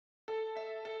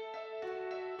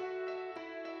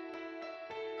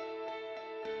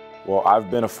Well, I've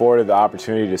been afforded the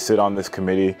opportunity to sit on this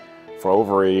committee for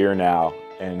over a year now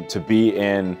and to be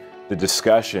in the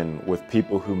discussion with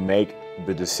people who make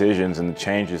the decisions and the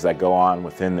changes that go on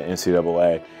within the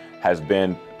NCAA has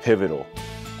been pivotal.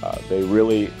 They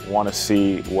really want to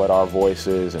see what our voice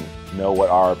is and know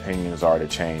what our opinions are to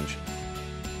change.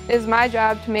 It is my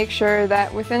job to make sure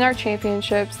that within our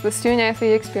championships, the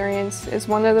student-athlete experience is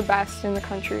one of the best in the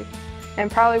country and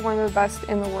probably one of the best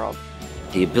in the world.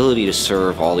 The ability to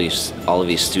serve all of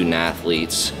these student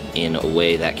athletes in a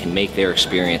way that can make their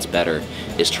experience better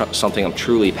is something I'm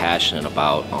truly passionate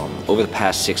about. Over the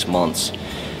past 6 months,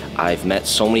 I've met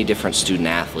so many different student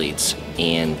athletes,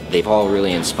 and they've all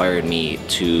really inspired me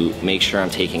to make sure I'm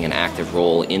taking an active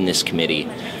role in this committee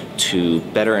to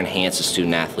better enhance the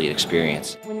student athlete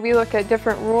experience. When we look at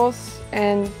different rules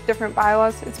and different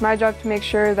bylaws, it's my job to make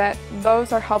sure that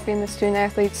those are helping the student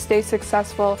athletes stay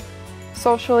successful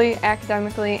socially,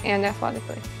 academically, and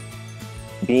athletically.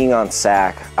 Being on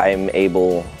SAAC, I'm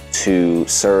able to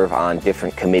serve on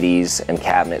different committees and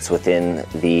cabinets within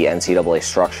the NCAA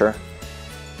structure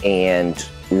and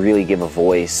really give a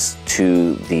voice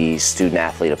to the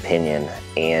student-athlete opinion.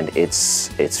 And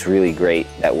it's really great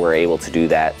that we're able to do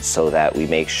that so that we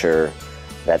make sure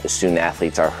that the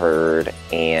student-athletes are heard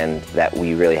and that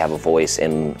we really have a voice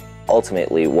in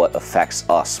ultimately what affects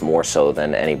us more so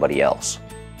than anybody else.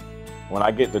 When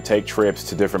I get to take trips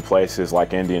to different places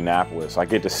like Indianapolis, I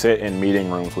get to sit in meeting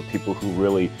rooms with people who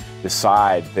really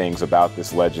decide things about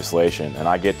this legislation, and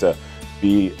I get to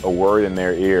be a word in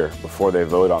their ear before they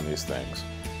vote on these things.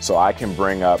 So I can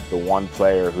bring up the one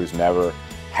player who's never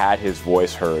had his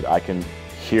voice heard. I can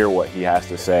hear what he has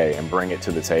to say and bring it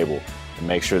to the table and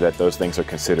make sure that those things are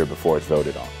considered before it's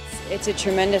voted on. It's a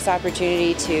tremendous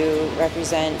opportunity to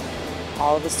represent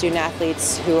all of the student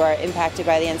athletes who are impacted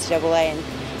by the NCAA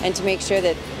and to make sure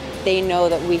that they know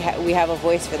that we have a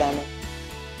voice for them.